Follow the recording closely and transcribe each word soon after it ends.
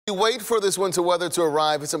You wait for this winter weather to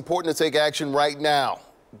arrive. It's important to take action right now.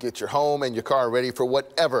 Get your home and your car ready for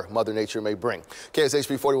whatever Mother Nature may bring.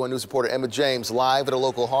 KSHP 41 News reporter Emma James live at a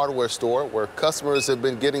local hardware store where customers have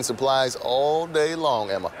been getting supplies all day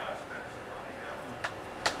long. Emma.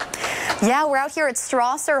 Yeah, we're out here at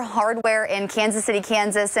Strasser Hardware in Kansas City,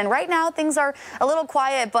 Kansas, and right now things are a little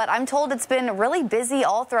quiet, but I'm told it's been really busy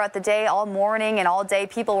all throughout the day, all morning and all day.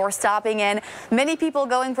 People were stopping in. Many people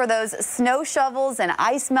going for those snow shovels and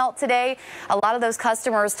ice melt today. A lot of those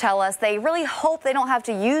customers tell us they really hope they don't have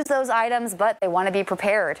to use those items, but they want to be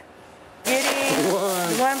prepared.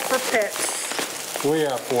 One for pets. We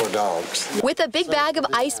have 4 dogs. With a big bag of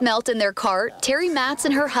ice melt in their cart, Terry Matz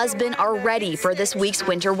and her husband are ready for this week's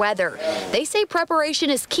winter weather. They say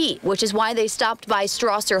preparation is key, which is why they stopped by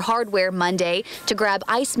Strasser Hardware Monday to grab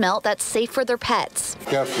ice melt that's safe for their pets.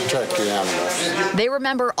 You have to protect the animals. They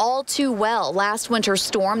remember all too well last winter's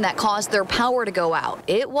storm that caused their power to go out.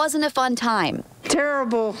 It wasn't a fun time.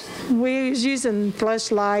 Terrible. We was using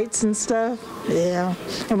flashlights and stuff. Yeah.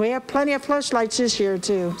 And we have plenty of flashlights this year,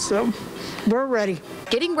 too. So we're ready.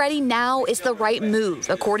 Getting ready now is the right move,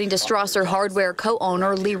 according to Strasser Hardware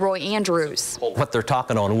co-owner Leroy Andrews. What they're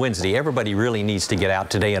talking on Wednesday, everybody really needs to get out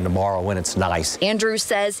today and tomorrow when it's nice. Andrews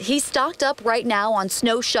says he's stocked up right now on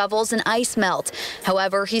snow shovels and ice melt.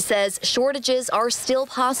 However, he says shortages are still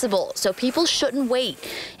possible, so people shouldn't wait.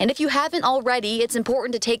 And if you haven't already, it's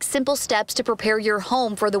important to take simple steps to prepare your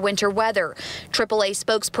home for the winter weather. AAA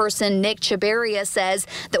spokesperson Nick Chabaria says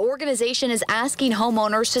the organization is asking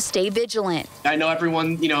homeowners to stay vigilant. I know everyone,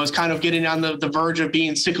 is kind of getting on the verge of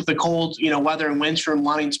being sick of the cold, weather and winter and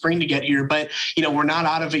wanting spring to get here. But, we're not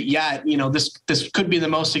out of it yet. This could be the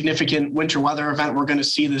most significant winter weather event we're going to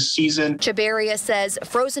see this season. Chabaria says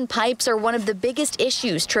frozen pipes are one of the biggest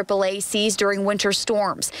issues AAA sees during winter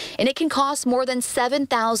storms, and it can cost more than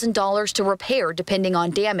 $7,000 to repair depending on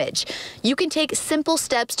damage. You can take simple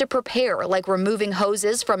steps to prepare, like removing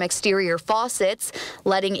hoses from exterior faucets,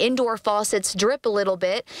 letting indoor faucets drip a little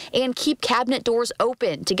bit, and keep cabinet doors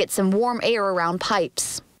open to get some warm air around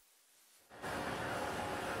pipes.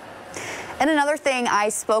 And another thing I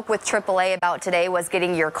spoke with AAA about today was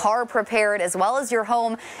getting your car prepared as well as your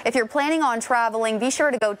home. If you're planning on traveling, be sure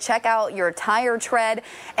to go check out your tire tread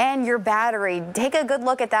and your battery. Take a good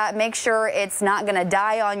look at that. Make sure it's not going to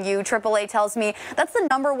die on you. AAA tells me that's the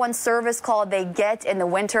 #1 service call they get in the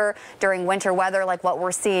winter during winter weather like what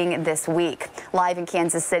we're seeing this week. Live in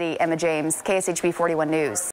Kansas City, Emma James, KSHP 41 News.